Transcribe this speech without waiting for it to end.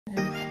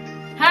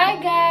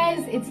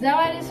it's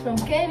Damaris from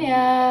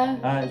Kenya.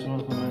 Hi, it's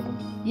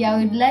welcome. Yeah,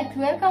 we'd like to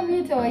welcome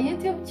you to our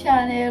YouTube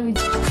channel.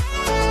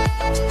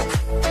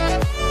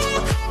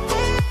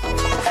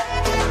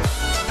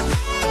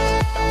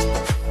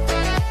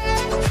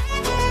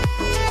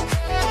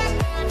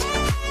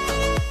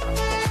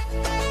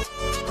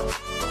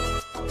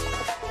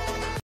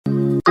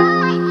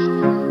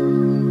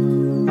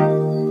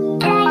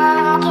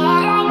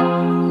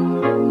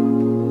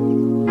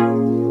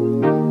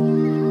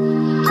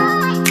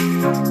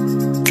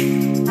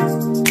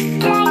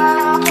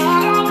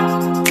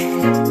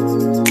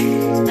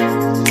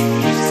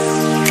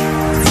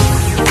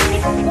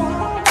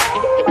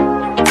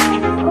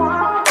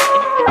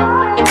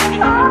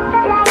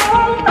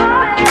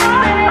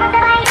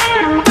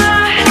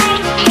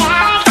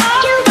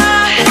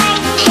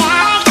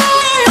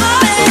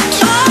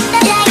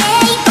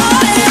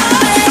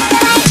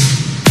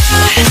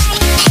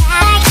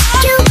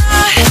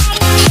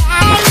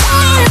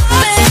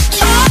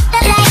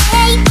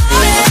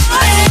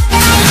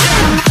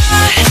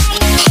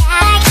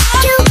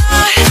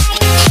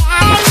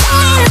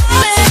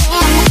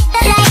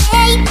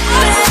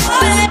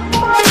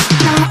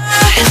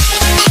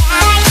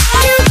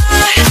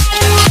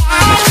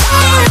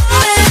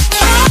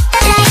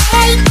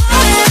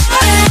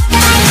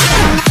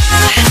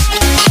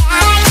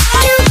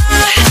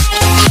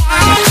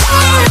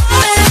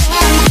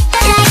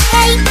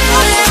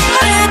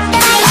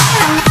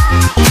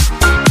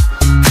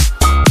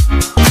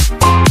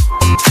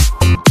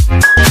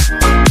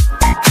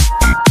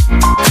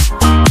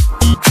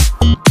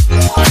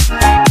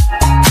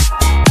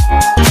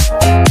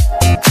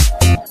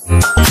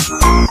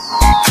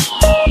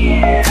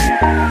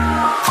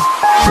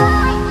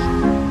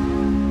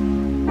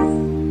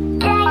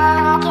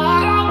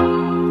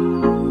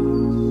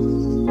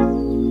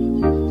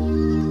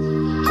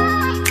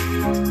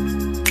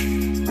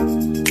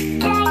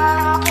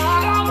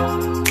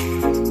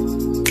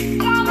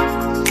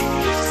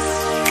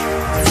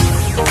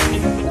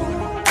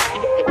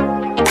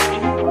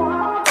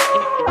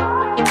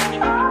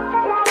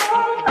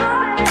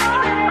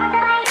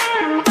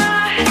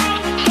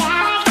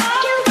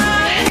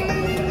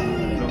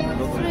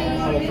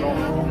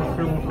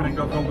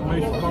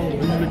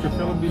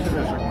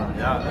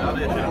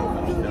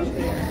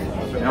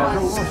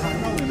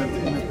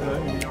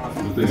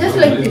 Just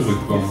like this.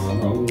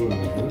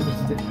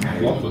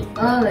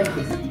 Oh, like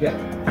this. Yeah.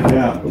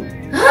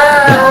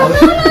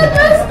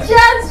 Last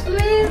chance,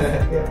 please.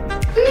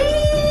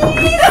 Please.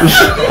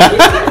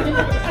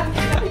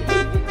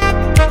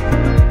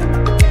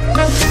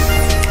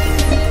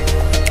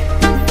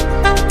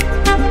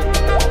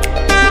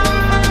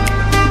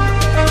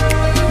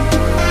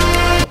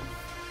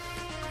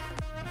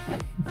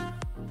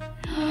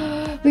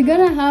 We're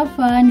gonna have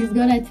fun. He's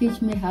gonna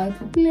teach me how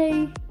to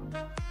play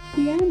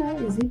piano.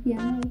 Is it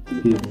piano?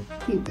 Keyboard.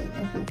 Keyboard.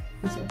 Okay,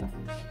 whichever.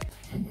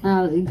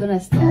 Now we're gonna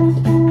start.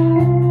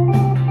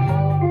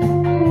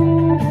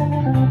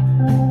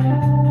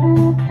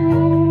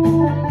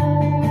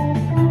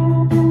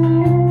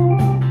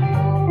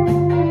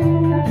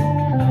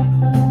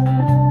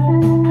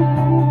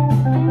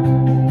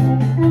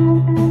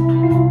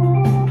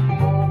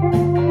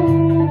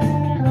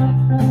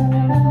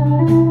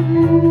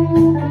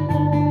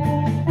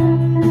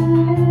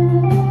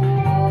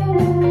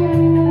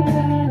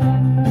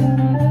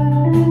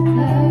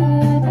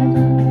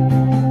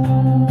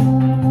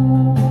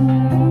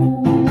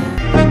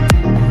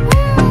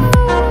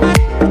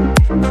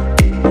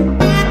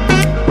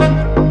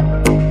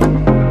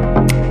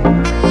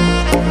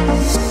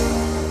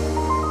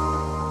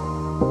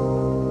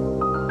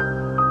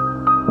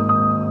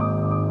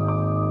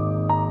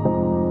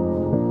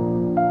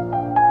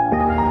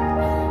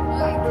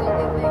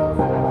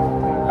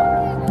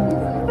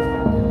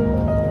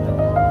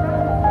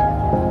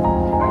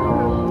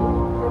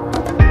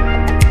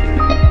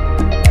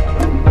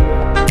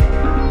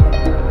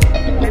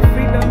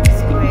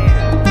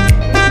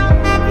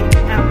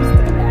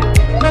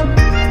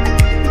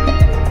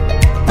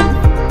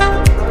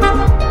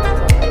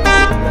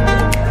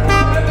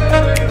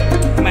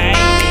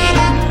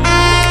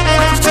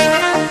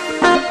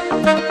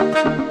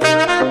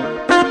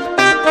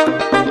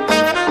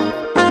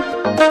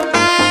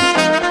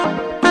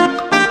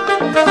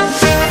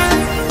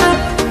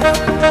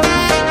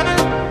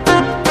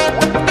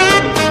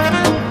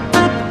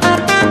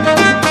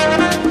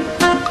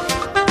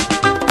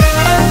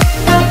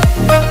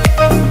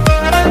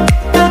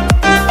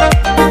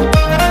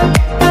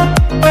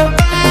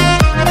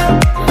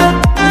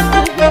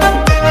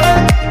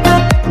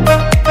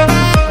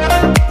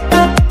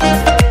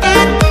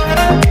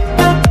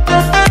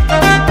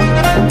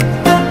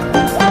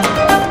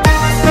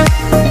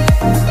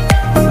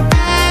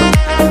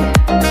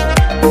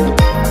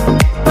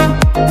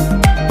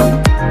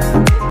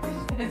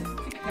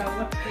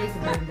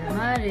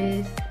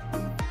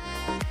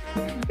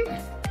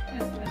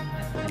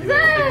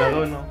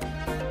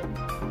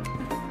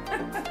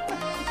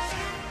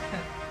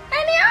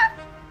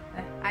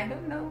 I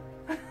don't know.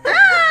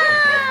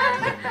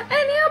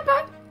 Any apa?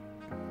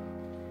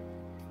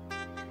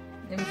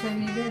 En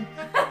zijn wie bent.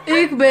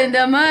 Ik ben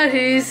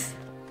Damaris.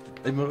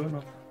 Ik moet ook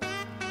nog.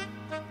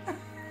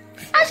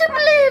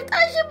 Alsjeblieft,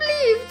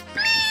 alsjeblieft,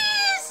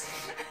 please.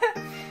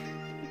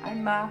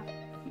 Einmal.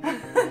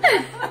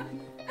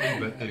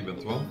 Ik ben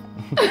 12.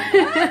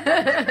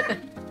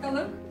 Kan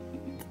ook.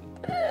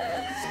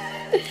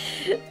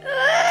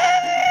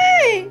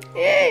 Hey,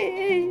 hey,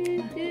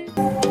 hey, hey.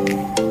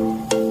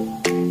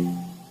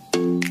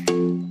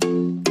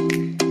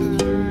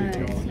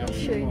 I'll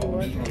show you what.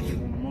 Als je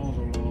gewoon normaal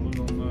zou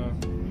laden,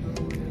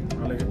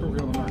 dan lig je toch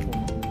heel de nacht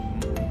onder.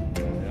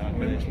 Ja, ik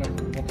ben niet slecht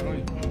op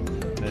batterij.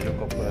 Nee,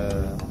 ook op.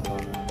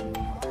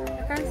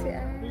 Vakantie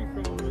aan.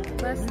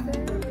 Beste.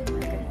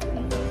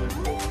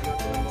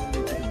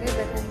 Nee,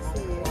 vakantie.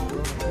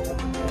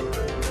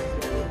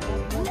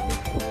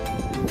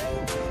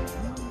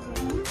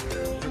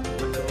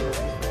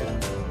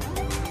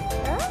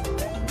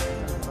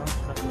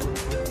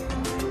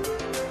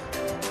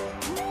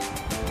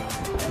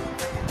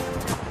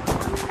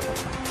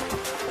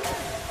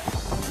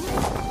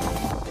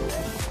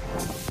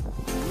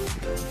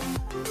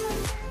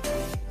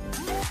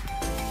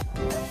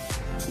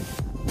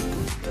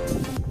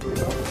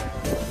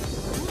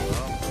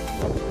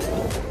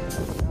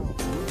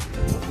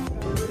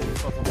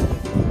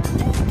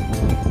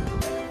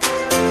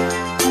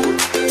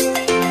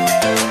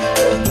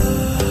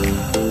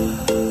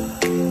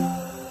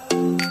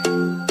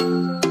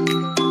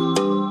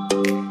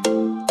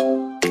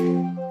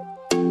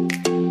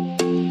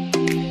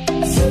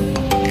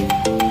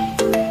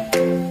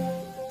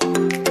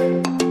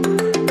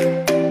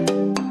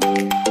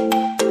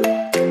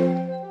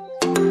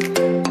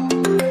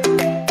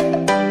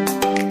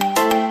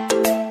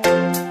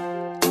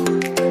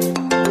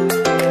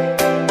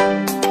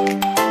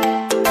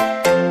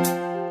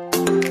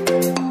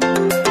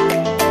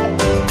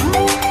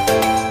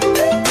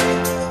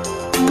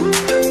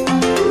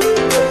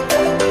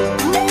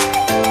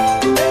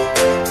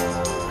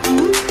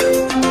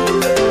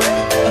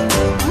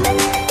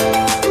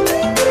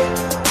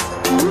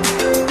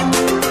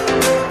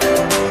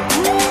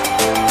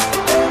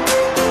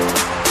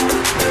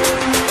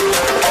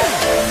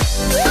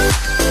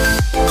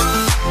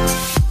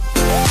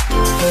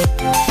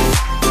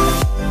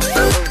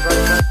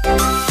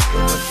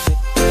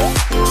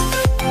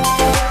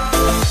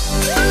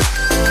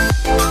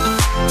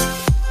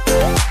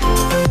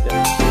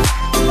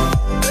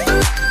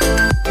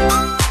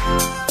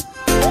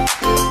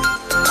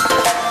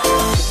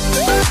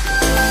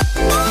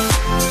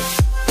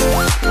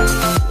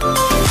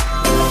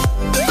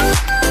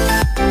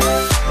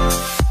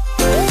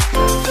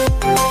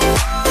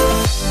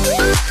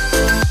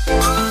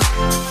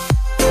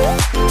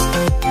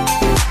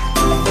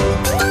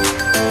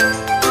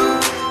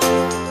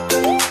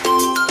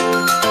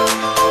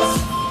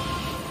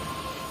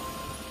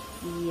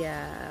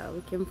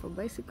 Came for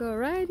bicycle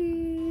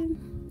riding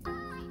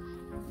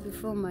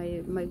before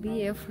my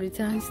BF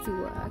returns to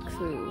work,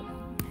 so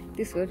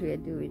this is what we are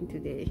doing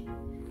today.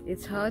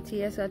 It's hot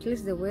here, so at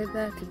least the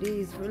weather today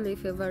is really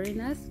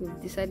favoring us.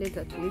 We've decided to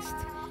at least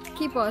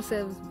keep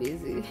ourselves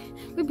busy.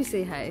 Baby,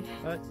 say hi.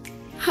 Hi.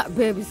 Ha,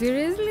 baby,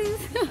 seriously?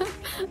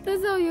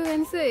 That's how you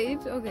can say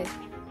it. Okay,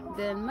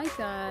 then my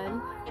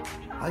turn.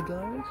 Hi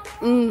guys.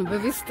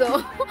 Baby,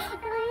 stop.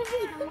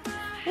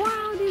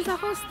 Wow, there's a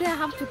horse there. I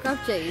have to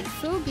capture it.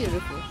 So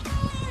beautiful.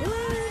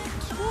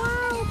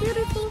 Wow,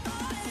 beautiful.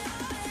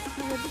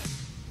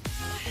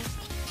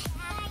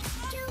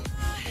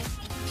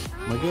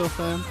 My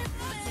girlfriend.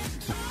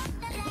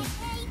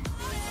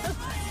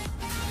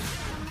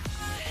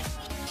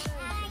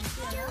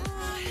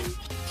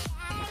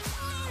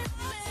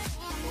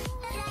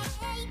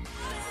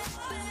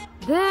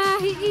 There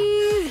he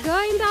is,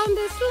 going down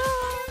the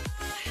slope.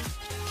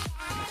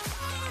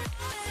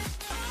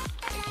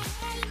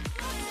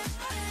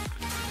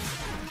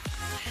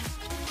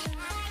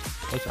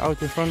 It's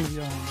out in front of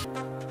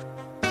you.